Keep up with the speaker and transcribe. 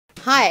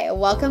Hi,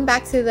 welcome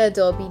back to the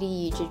Adore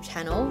Beauty YouTube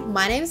channel.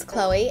 My name is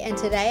Chloe and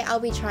today I'll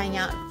be trying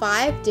out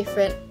 5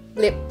 different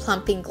lip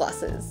plumping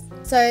glosses.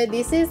 So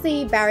this is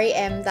the Barry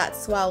M That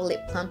Swell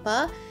Lip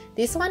Plumper.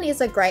 This one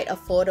is a great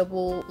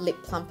affordable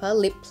lip plumper,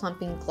 lip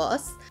plumping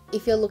gloss.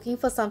 If you're looking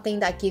for something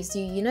that gives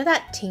you, you know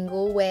that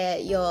tingle where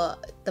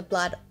the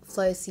blood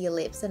flows to your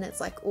lips and it's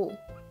like, ooh.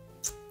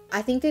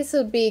 I think this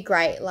would be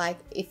great, like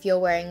if you're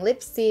wearing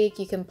lipstick,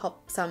 you can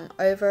pop some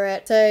over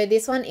it. So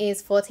this one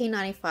is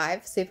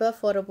 $14.95, super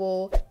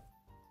affordable.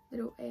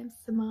 Little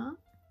ASMR.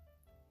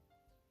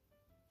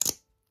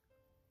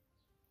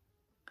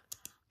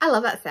 I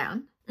love that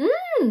sound.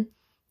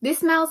 This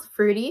smells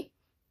fruity,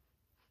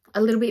 a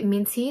little bit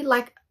minty,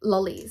 like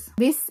lollies.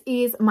 This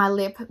is my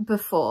lip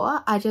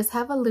before. I just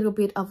have a little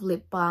bit of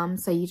lip balm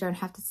so you don't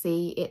have to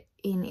see it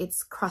in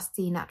its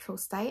crusty natural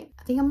state.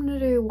 I think I'm gonna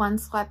do one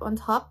swipe on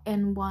top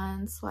and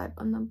one swipe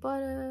on the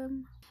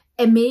bottom.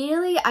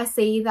 Immediately I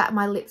see that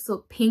my lips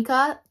look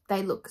pinker.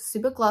 They look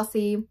super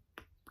glossy.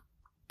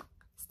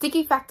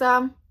 Sticky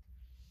factor.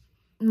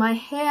 My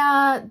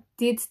hair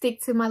did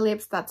stick to my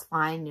lips, that's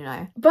fine, you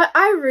know. But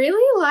I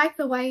really like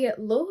the way it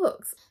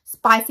looks.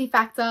 Spicy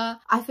factor.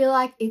 I feel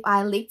like if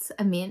I licked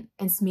a mint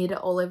and smeared it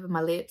all over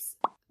my lips,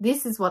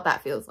 this is what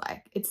that feels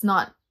like. It's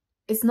not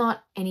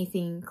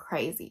anything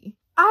crazy.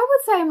 I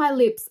would say my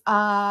lips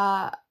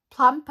are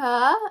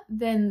plumper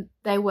than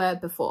they were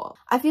before.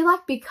 I feel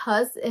like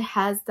because it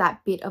has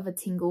that bit of a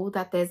tingle,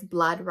 that there's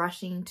blood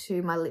rushing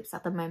to my lips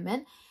at the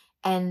moment,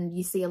 and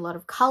you see a lot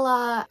of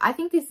color. I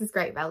think this is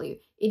great value.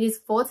 It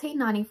is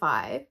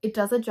 $14.95. It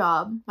does a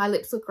job. My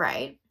lips look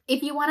great.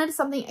 If you wanted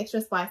something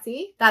extra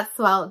spicy, that's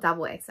Swell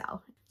Double XL.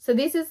 So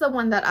this is the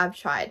one that I've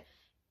tried.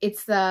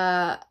 It's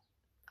the,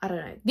 I don't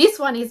know. This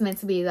one is meant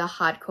to be the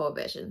hardcore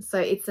version. So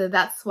it's a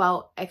That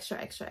Swell extra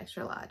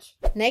large.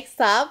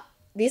 Next up,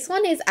 this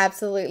one is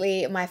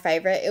absolutely my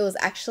favorite. It was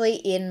actually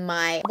in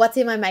my What's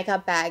in My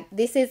Makeup bag.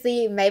 This is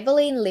the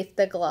Maybelline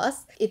Lifter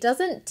Gloss. It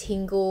doesn't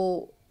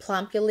tingle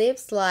plump your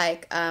lips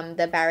like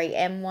the Barry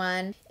M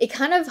one. It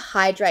kind of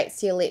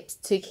hydrates your lips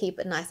to keep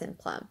it nice and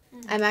plump.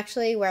 I'm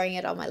actually wearing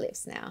it on my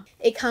lips now.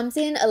 It comes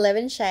in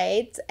 11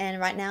 shades and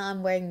right now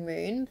I'm wearing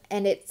Moon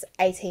and it's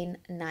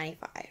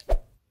 $18.95.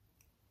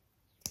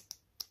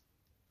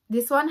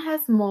 This one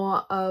has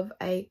more of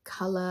a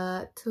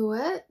color to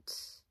it,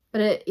 but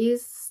it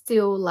is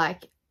still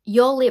like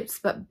your lips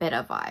but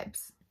better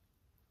vibes.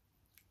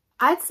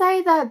 I'd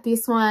say that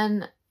this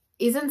one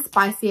isn't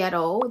spicy at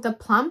all. The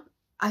plump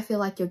I feel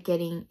like you're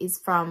getting is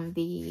from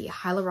the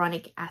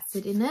hyaluronic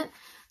acid in it.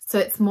 So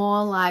it's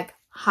more like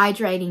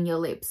hydrating your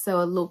lips so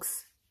it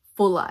looks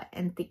fuller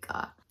and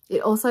thicker.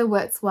 It also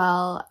works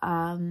well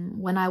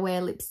when I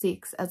wear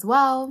lipsticks as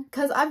well.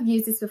 Because I've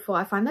used this before,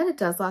 I find that it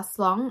does last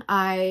long.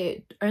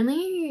 I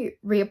only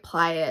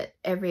reapply it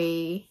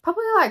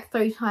probably like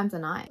 3 times a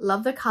night.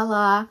 Love the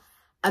color,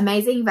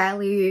 amazing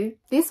value.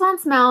 This one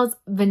smells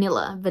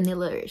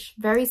vanilla-ish,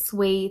 very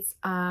sweet,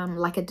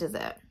 like a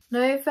dessert.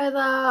 No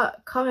further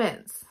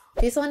comments.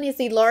 This one is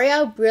the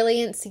L'Oreal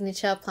Brilliant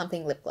Signature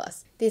Plumping Lip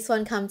Gloss. This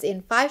one comes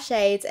in 5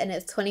 shades and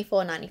it's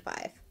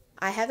 $24.95.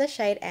 I have the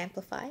shade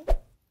Amplify.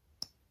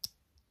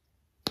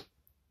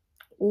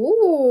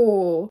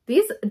 Ooh,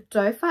 this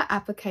doe foot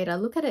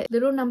applicator, look at it.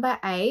 Little number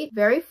 8,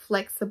 very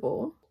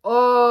flexible.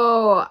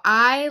 Oh,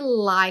 I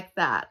like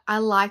that. I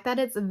like that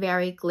it's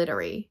very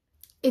glittery.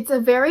 It's a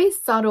very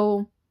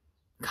subtle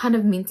kind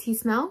of minty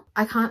smell.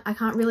 I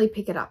can't really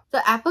pick it up. The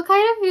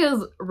applicator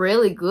feels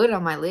really good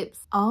on my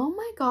lips. Oh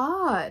my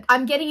god.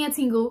 I'm getting a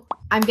tingle.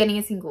 I'm getting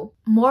a tingle.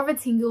 More of a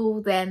tingle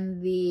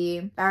than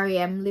the Barry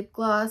M lip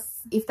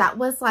gloss. If that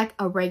was like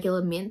a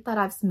regular mint that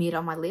I've smeared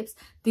on my lips,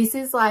 this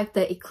is like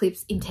the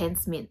Eclipse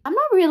Intense Mint. I'm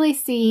not really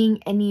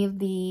seeing any of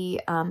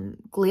the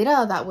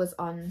glitter that was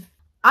on.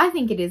 I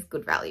think it is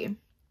good value.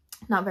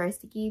 Not very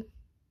sticky.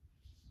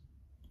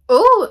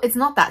 Oh, it's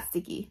not that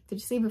sticky. Did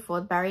you see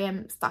before? Barry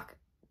M stuck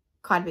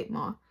quite a bit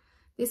more.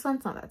 This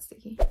one's not that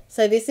sticky.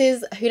 So this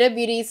is Huda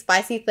Beauty's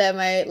Spicy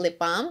Thermo Lip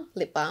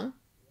Balm.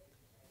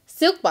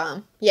 Silk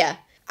Balm, yeah.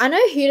 I know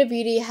Huda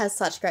Beauty has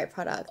such great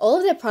products. All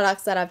of their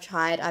products that I've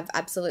tried, I've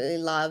absolutely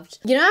loved.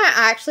 You know,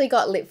 I actually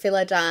got lip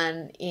filler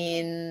done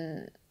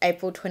in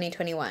April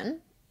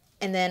 2021.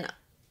 And then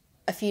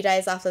a few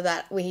days after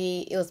that,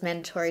 it was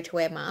mandatory to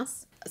wear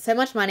masks. So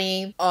much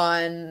money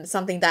on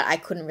something that I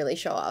couldn't really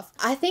show off.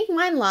 I think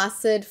mine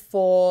lasted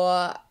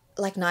for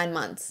like 9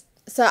 months.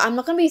 So I'm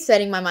not going to be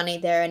spending my money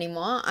there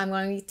anymore. I'm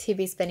going to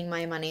be spending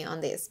my money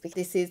on this because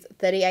this is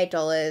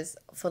 $38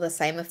 for the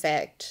same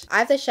effect. I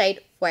have the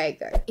shade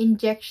Fuego.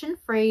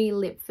 Injection-free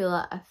lip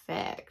filler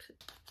effect.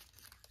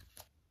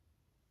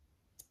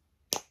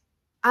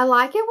 I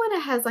like it when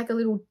it has like a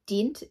little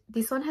dint.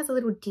 This one has a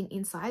little dint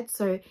inside,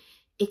 so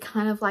it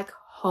kind of like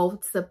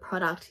holds the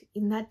product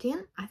in that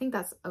dint. I think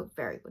that's a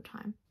very good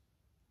time.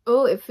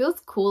 Oh, it feels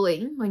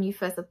cooling when you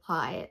first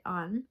apply it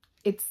on.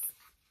 It's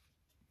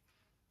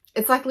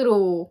like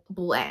little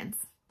bull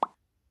ants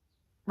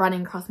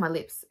running across my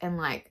lips and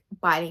like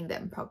biting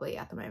them probably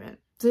at the moment.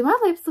 Do my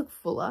lips look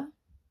fuller?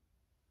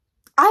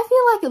 I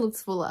feel like it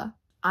looks fuller.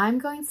 I'm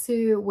going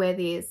to wear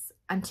this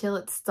until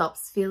it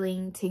stops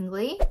feeling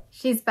tingly.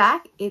 She's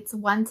back. It's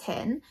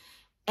 110.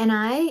 And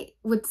I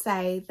would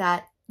say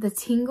that the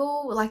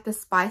tingle, like the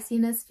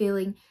spiciness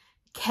feeling,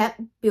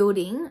 kept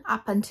building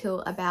up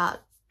until about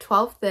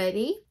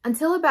 12:30.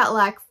 Until about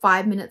like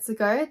 5 minutes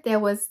ago, there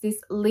was this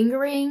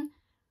lingering,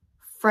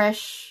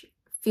 fresh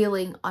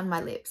feeling on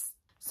my lips.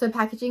 So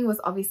packaging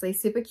was obviously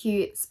super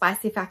cute,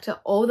 spicy factor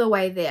all the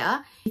way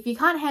there. If you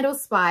can't handle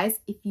spice,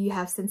 if you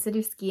have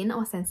sensitive skin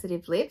or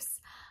sensitive lips,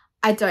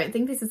 I don't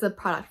think this is a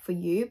product for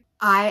you.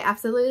 I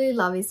absolutely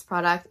love this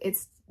product.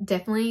 It's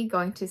definitely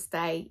going to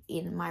stay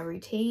in my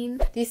routine.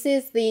 This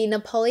is the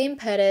Napoleon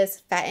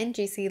Perdis Fat and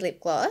Juicy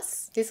Lip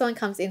Gloss. This one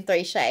comes in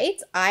 3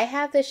 shades. I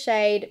have the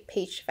shade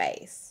Peach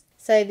Face.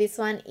 So this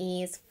one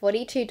is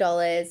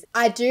 $42.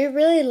 I do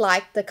really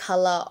like the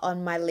color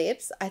on my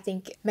lips. I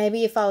think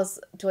maybe if I was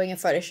doing a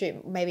photo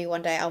shoot, maybe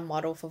one day I'll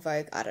model for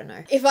Vogue. I don't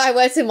know. If I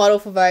were to model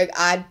for Vogue,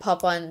 I'd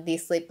pop on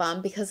this lip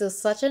balm because it was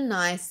such a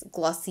nice,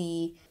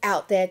 glossy,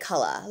 out there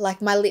color.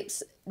 Like my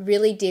lips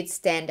really did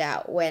stand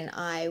out when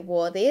I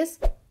wore this.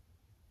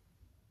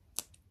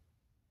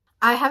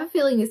 I have a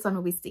feeling this one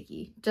will be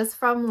sticky. Just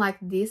from like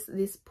this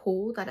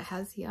pull that it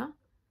has here.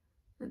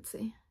 Let's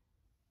see.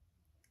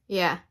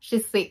 Yeah,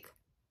 she's thick.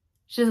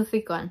 She's a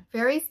thick one.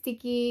 Very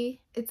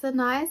sticky. It's a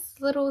nice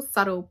little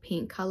subtle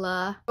pink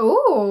color.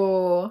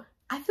 Oh,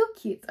 I feel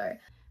cute though.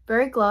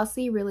 Very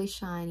glossy, really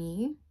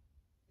shiny.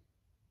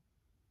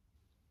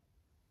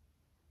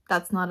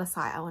 That's not a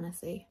sight I want to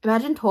see.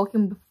 Imagine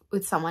talking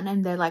with someone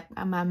and they're like,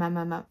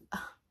 I'm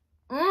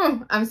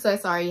so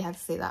sorry you have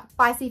to see that.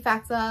 Spicy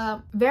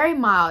factor, very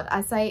mild.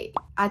 I'd say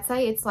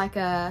it's like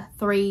a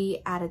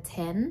 3 out of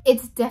 10.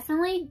 It's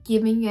definitely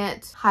giving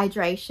it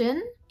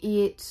hydration.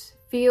 It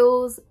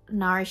feels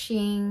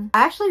nourishing.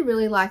 I actually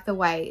really like the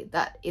way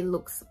that it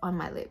looks on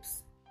my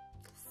lips.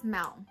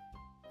 Smell.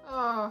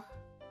 Oh.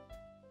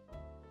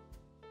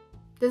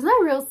 There's no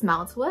real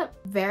smell to it.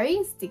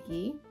 Very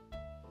sticky.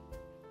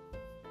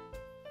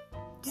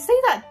 Do you see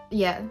that?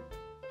 Yeah.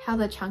 How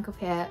the chunk of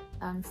hair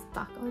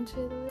stuck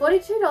onto the lip.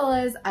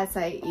 $42 I'd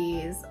say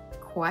is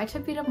quite a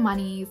bit of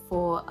money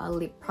for a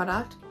lip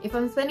product. If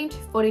I'm spending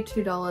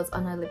 $42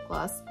 on a lip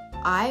gloss,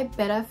 I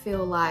better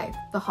feel like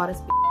the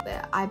hottest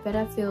there. I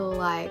better feel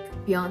like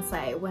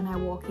Beyonce when I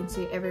walk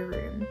into every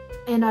room.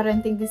 And I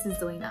don't think this is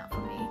doing that for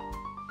me.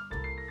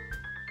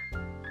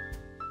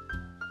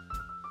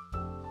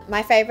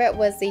 My favorite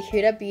was the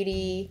Huda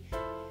Beauty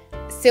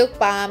Silk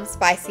Balm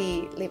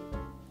Spicy Lip.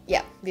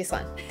 Yeah, this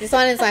one. This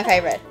one is my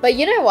favorite. But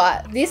you know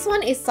what? This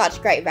one is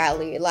such great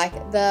value. Like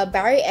the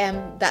Barry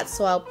M, that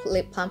Swell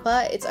Lip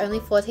Plumper, it's only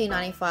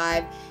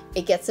 $14.95.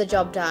 It gets the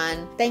job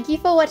done. Thank you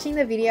for watching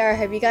the video. I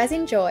hope you guys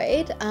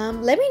enjoyed.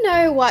 Let me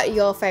know what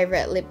your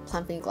favorite lip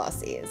plumping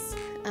gloss is.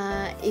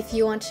 If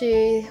you want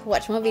to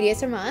watch more videos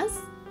from us,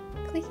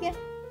 click here.